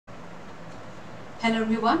Hello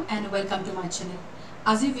everyone and welcome to my channel.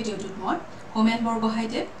 আজি ভিডিওটোত মই হোমেন বৰগোহাঁই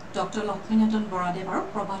দেৱ, doctor Lakshminandan Bora দেৱ আৰু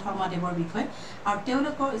প্ৰভাত শৰ্মা দেৱৰ বিষয়ে আৰু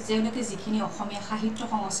তেওঁলোকে যিখিনি অসমীয়া সাহিত্য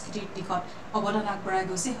সংস্কৃতিৰ দিশত অৱদান আগবঢ়াই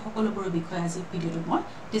গৈছে সকলোবোৰ বিষয়ে আজি ভিডিওটোত মই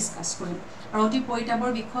ডিসকাস কৰিম। আৰু অতি পৰিতাপৰ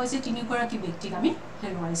বিষয় যে তিনিগৰাকী ব্যক্তিক আমি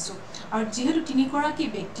হেৰুৱাইছো। আৰু যেহেতু তিনিগৰাকী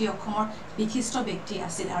ব্যক্তি অসমৰ বিশিষ্ট ব্যক্তি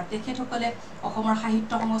আছিল আৰু তেখেতসকলে অসমৰ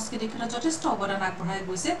সাহিত্য সংস্কৃতিৰ ক্ষেত্ৰত যথেষ্ট অৱদান আগবঢ়াই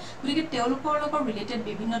গৈছে, গতিকে তেওঁলোকৰ লগত ৰিলেটেড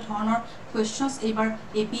বিভিন্ন ধৰণৰ কোৱেশ্চনছ এইবাৰ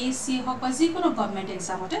APSC হওক বা যিকোনো গভৰ্ণমেণ্ট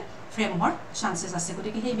এক্সামতে ফ্ৰেম হোৱাৰ চান্সেছ আছে,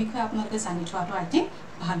 গতিকে সেই বিষয়ে আপোনালোকে জানি থোৱাটো আই থিংক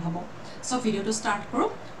ভাল হ'ব। সো ভিডিওটো ষ্টাৰ্ট কৰোঁ।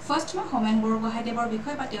 ফাৰ্ষ্ট মই হোমেন বৰগোহাঁই দেৱৰ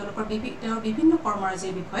বিষয়ে বা তেওঁৰ বিভিন্ন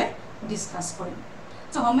কৰ্মৰাজিৰ বিষয়ে ডিসকাস কৰিম।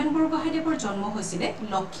 সো হোমেন বৰগোহাঁই দেৱৰ জন্ম হৈছিলে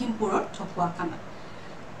লখিমপুৰৰ ঢকুৱাখানাত।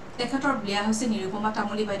 তেখেতৰ বিয়া হৈছে নিৰুপমা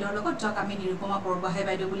তামুলী বাইদেউৰ লগত, যাক আমি নিৰুপমা বৰগোহাঁই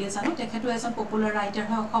বাইদেউ বুলি জানো। তেখেতো এজন পপুলাৰ ৰাইটাৰ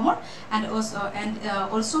হয় অসমৰ and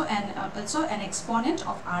also an exponent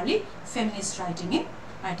of early feminist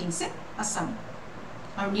writings in Assam.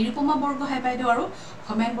 আৰু নিৰুপমা বৰগোহাঁই বাইদেউ আৰু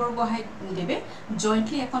হোমেন বৰগোহাঁই দেৱে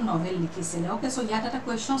জয়েন্টলি এখন নভেল লিখিছিলে। ওকে, সো ইয়াত এটা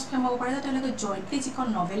কুৱেশ্যনছ ফ্ৰেম হ'ব পাৰে যে তেওঁলোকে জয়েন্টলি যিখন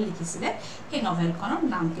নভেল লিখিছিলে সেই নভেলখনৰ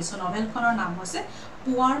নাম কি? সো নভেলখনৰ নাম হৈছে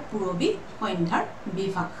পুৱাৰ পূৰবী সন্ধ্যাৰ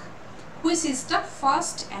বিভাগ, which is the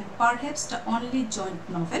first and perhaps the only joint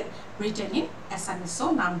novel written in Assamese. So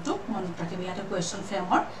নামটো মনত ৰাখিব, ইয়াতে কুৱেশ্যন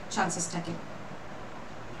ফ্ৰেমৰ চান্সেছ থাকে।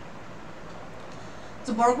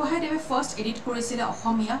 তো বৰগোহাঁই দেৱে ফাৰ্ষ্ট এডিট কৰিছিলে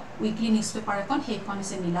অসমীয়া উইকলি নিউজ পেপাৰ এখন, সেইখন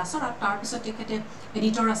হৈছে নীলাচল, আৰু তাৰপিছত তেখেতে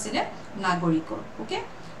এডিটৰ আছিলে নাগৰিকৰ। ওকে,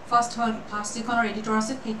 ফাৰ্ষ্ট যিখনৰ এডিটৰ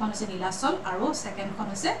আছিল সেইখন হৈছে নীলাচল আৰু ছেকেণ্ডখন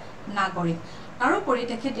হৈছে নাগৰিক। তাৰোপৰি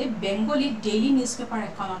তেখেতে বেংগলী ডেইলি নিউজ পেপাৰ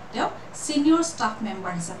এখনত তেওঁ সিনিয়ৰ ষ্টাফ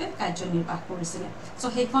মেম্বাৰ হিচাপে কাৰ্যনিৰ্বাহ কৰিছিলে। সো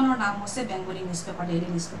সেইখনৰ নাম হৈছে Bengali news paper, daily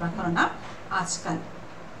news পেপাৰখনৰ নাম আজকাল।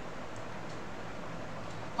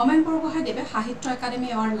 হোমেন বৰগোহাঁই দেৱে সাহিত্য একাডেমি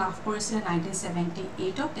এৱাৰ্ড লাভ কৰিছিলে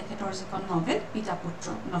 1978ত তেখেতৰ যিখন নভেল পিতা পুত্ৰ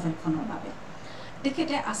নভেলখনৰ বাবে।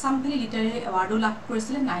 তেখেতে আসাম ভেলী লিটাৰেৰী এৱাৰ্ডো লাভ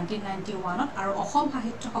কৰিছিলে 1991ত, আৰু অসম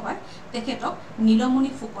সাহিত্য সভাই তেখেতক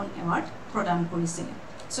নীলমণি ফুকন এৱাৰ্ড প্ৰদান কৰিছিলে।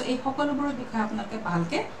 সো এই সকলোবোৰৰ বিষয়ে আপোনালোকে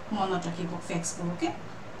ভালকে মনত ৰাখিব ফেক্টছবোৰ। ওকে,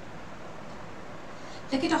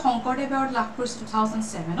 তেখেতে শংকৰদেৱ এৱাৰ্ড লাভ কৰিছিল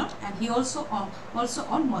 2007ত, and he also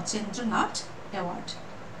on মচেন্দ্ৰনাথ award.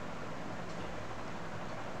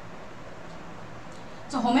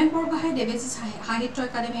 So Homen Borgohain দেৱে যি সাহিত্য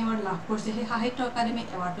একাডেমি এৱাৰ্ড লাভ কৰিছে সেই সাহিত্য একাডেমি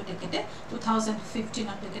এৱাৰ্ডটো তেখেতে 2015ত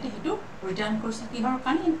তেখেতে সেইটো ৰিটাৰ্ণ কৰিছে। কিহৰ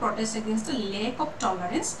কাৰণে? In protest against the lake of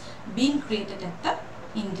tolerance being created at the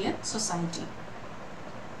Indian society.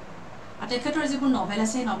 আৰু তেখেতৰ যিবোৰ নভেল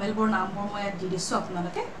আছে সেই নভেলবোৰৰ নামবোৰ মই ইয়াত দি দিছোঁ,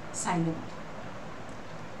 আপোনালোকে চাই ল'ব।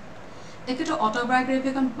 তেখেতৰ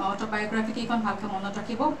অট'বায়োগ্ৰাফি কেইখন ভালকৈ মনত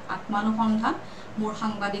ৰাখিব। আত্মানুসন্ধান, মোৰ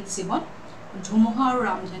সাংবাদিক জীৱন, ধুমুহা আৰু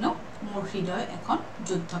ৰামধেনু, মোৰ হৃদয় এখন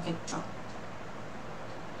যুদ্ধক্ষেত্ৰ।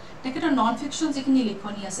 তেখেতৰ নন ফিকশ্যন যিখিনি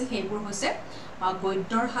লিখনি আছে সেইবোৰ হৈছে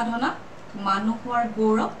গদ্যৰ সাধনা, মানুহ হোৱাৰ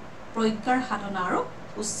গৌৰৱ, প্ৰজ্ঞাৰ সাধনা আৰু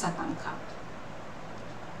উচ্চাকাংক্ষা।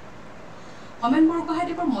 হোমেন বৰগোহাঁই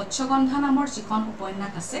দেৱৰ মৎস্যগন্ধা নামৰ যিখন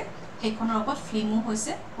উপন্যাস আছে সেইখনৰ ওপৰত ফিল্মো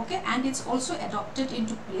হৈছে। Okay, and it's also' adopted in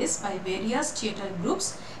two place by various theatre groups,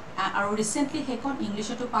 আৰু ৰিচেণ্টলি সেইখন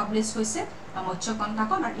ইংলিছতো পাব্লিছ হৈছে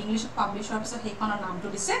মৎস্যগন্ধাখন, আৰু ইংলিছত পাব্লিছ হোৱাৰ পিছত সেইখনৰ নামটো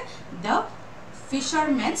দিছে the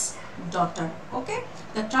ফিচাৰমেনছ daughter. Okay,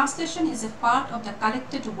 the translation is a part of the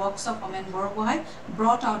collected works of Homen Borgohain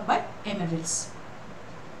brought out by এমেৰিলছ।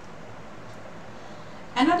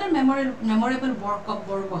 Another memorable work of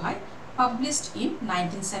Borgohai published in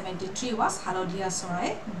 1973 was হালধীয়া চৰাই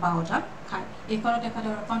বাওধান খাই। এইখনত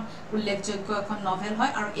তেখেতৰ এখন উল্লেখযোগ্য এখন নভেল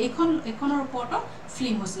হয়, আৰু এইখনৰ ওপৰত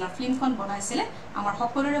ফিল্ম হৈছিল। ফিল্মখন বনাইছিলে আমাৰ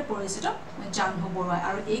সকলোৰে পৰিচিত জাহ্নু বৰুৱাই,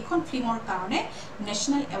 আৰু এইখন ফিল্মৰ কাৰণে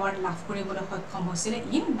নেশ্যনেল এৱাৰ্ড লাভ কৰিবলৈ সক্ষম হৈছিলে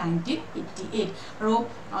ইন 1988। আৰু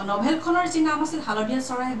নভেলখনৰ যি নাম আছিল হালধীয়া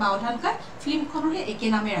চৰাই বাওধান খাই, ফিল্মখনৰ একে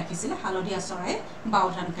নামে ৰাখিছিলে হালধীয়া চৰাই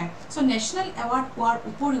বাওধান খাই। চ' নেশ্যনেল এৱাৰ্ড পোৱাৰ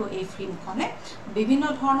উপৰিও এই ফিল্মখনে বিভিন্ন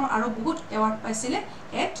ধৰণৰ আৰু বহুত এৱাৰ্ড পাইছিলে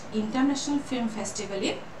at international film festival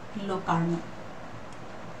in লোকাৰ্ণ।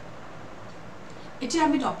 এতিয়া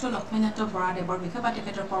আমি ডক্টৰ লক্ষ্মীনন্দন বৰা দেৱৰ বিষয়ে বা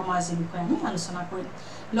তেখেতৰ কৰ্মৰাজিৰ বিষয়ে আমি আলোচনা কৰিম।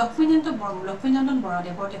 লক্ষ্মীনন্দন বৰা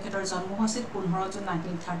দেৱৰ তেখেতৰ জন্ম হৈছিল 15 জুন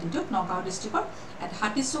 1932 নগাঁও ডিষ্ট্ৰিক্টৰ at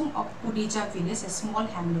হাতীচুং of কুডিজা village, a small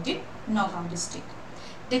Hamlet in Nagaon district.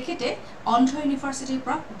 তেখেতে অন্ধ্ৰ ইউনিভাৰ্চিটিৰ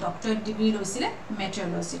পৰা ডক্টৰেট ডিগ্ৰী লৈছিলে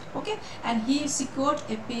মেট্ৰলজিত। Okay, and he secured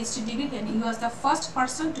A PhD degree, and he was the first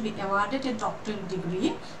person two B awarded A doctorate degree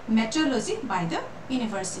in মেট্ৰলজি by the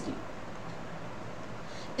university.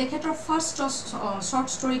 তেখেতৰ first short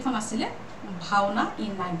ষ্টৰিখন আছিলে ভাওনা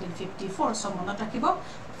in 1954। চ' মনত ৰাখিব,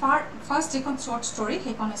 first যিখন short story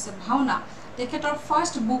সেইখন হৈছে ভাওনা। তেখেতৰ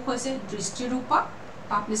first book হৈছে Drishtirupa,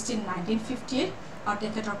 published in 1958, আৰু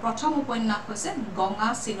তেখেতৰ প্ৰথম উপন্যাস হৈছে গঙা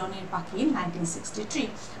চিলনীৰ পাখি 1963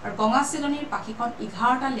 আৰু গঙা চিলনীৰ পাখিখন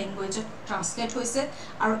 11টা ল্যাঙ্গুৱেজত ট্ৰান্সলেট হৈছে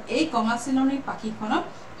আৰু এই গঙা চিলনীৰ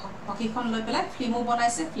পাখিখন লৈ পেলাই ফিল্মো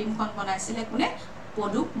বনাইছে ফিল্মখন বনাইছিলে কোনে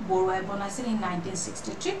পদুক বৰুৱাই বনাইছিল ইন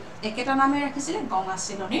 1963 একেটা নামে ৰাখিছিলে গঙা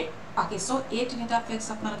চিলনীৰ পাখি সো এই তিনিটা ফেক্টস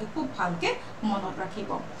আপোনালোকে খুব ভালকে মনত ৰাখিব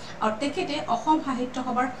আৰু তেখেতে অসম সাহিত্য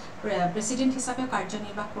সভাৰ প্ৰেসিডেন্ট হিচাপে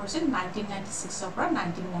কাৰ্যনিৰ্বাহ কৰিছিল 1996 ৰ পৰা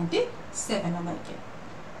 1997 লৈকে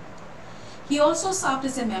He also served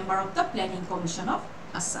as a member of the Planning Commission of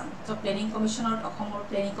Assam. So Planning Commission of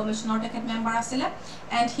Planning Commission of member asile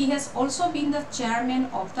and he has also been the chairman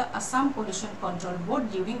of the Assam Pollution Control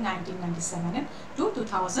Board during 1997 to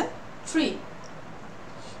 2003.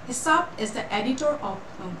 He served as the editor of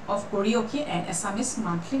Borgohain and Assamese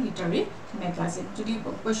monthly literary magazine. Today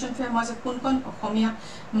question for was a kun Ohomia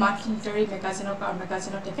monthly literary magazine or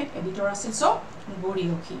magazine of editor asil so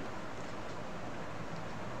Borgohain.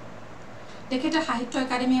 তেখেতে সাহিত্য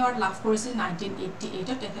academy award লাভ কৰিছিল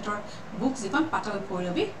 1988 তেখেতৰ book যিখন পাতাল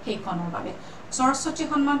ভৈৰৱী সেইখনৰ বাবে সৰস্বতী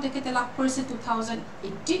সন্মান তেখেতে লাভ কৰিছিল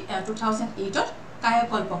 2008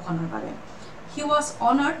 কায়কল্পখনৰ বাবে He was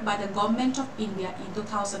honored by the government of India in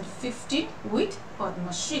 2015 with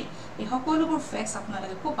Padma Shri এই সকলোবোৰ ফেক্টস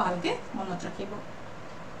আপোনালোকে খুব ভালকে মনত ৰাখিব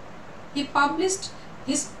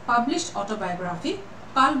His published autobiography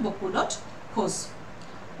কাল বকুলত খোজ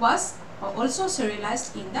was also serialized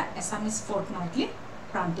in the Assamese fortnightly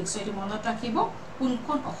Prantik. So etu monot rakhibo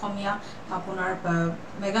kunkon Ohomia apunar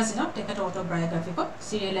magazine teketor autobiography ko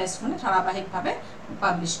serialized kone tharabahik bhabe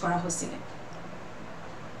publish kora hosile.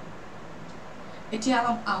 Etia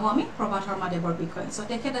aho ami Prabhat Sarma Devor bikhoy. So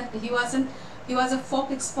he was a folk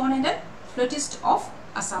exponent and flautist of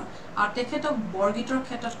Assam. Ar teketok borgitor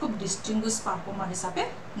khetot khub distinguished performer hisabe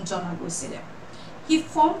jona goisile. He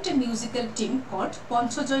formed a musical team called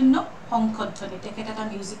Ponchojoinyo Hongkodhoni. Tekhete eta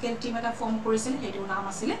musical team eta form korisil etu naam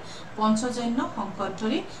asile Ponchojoinyo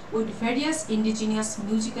Hongkodhoni with various indigenous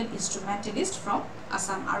musical instrumentalists from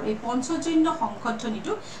Assam. Aru ei Ponchojoinyo Hongkodhoni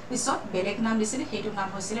tu pisot beleg naam disile etu naam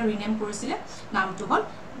hoisile rename korisile naam tu hol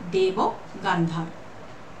Devo Gandhar.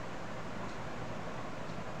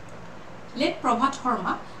 Late Prabhat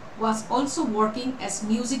Sarma was also working as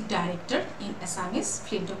music director in Assamese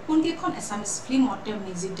film. To kunkekhon Assamese film ote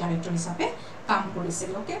music director hisabe kaam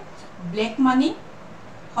korisil okay Black Money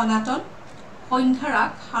Honaton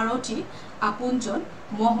Hoindharak Haroti Apunjon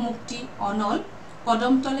Mohmukti Onol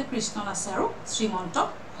Kodamtole Krishna Nasaru Srimanto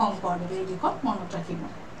Hongkordev ei dikhon monot rakhibo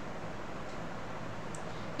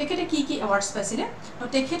তেখেতে কি awards পাইছিলে তো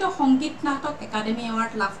তেখেতে সংগীত নাটক academy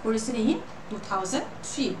award লাভ কৰিছিল in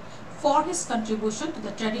 2003 for his contribution to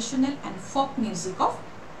the traditional and folk music of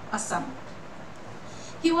Assam.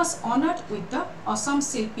 He was honored with the Assam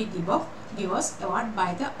Silpi Divas Award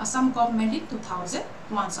by the Assam government in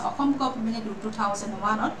 2001. So Assam government in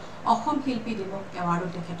 2001 on Assam Silpi Divas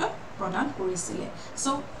Award tekhetok prodan korisile.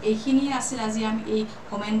 So ekhini asil aji ami ei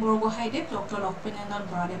Homen Borgohai de Dr. Laxminandan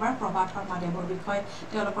Bora debar Prabhat Sarma devor bikhoy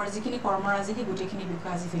telokor jikhini kormoraji hi gutekhini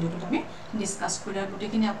bikhoy aji video tot ami discuss korilar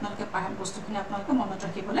gutekhini apnaloke pahan bostukhini apnaloke monot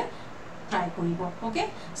rakhibole try koribo okay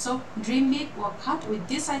so dream big work hard with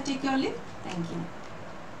this I take your leave thank you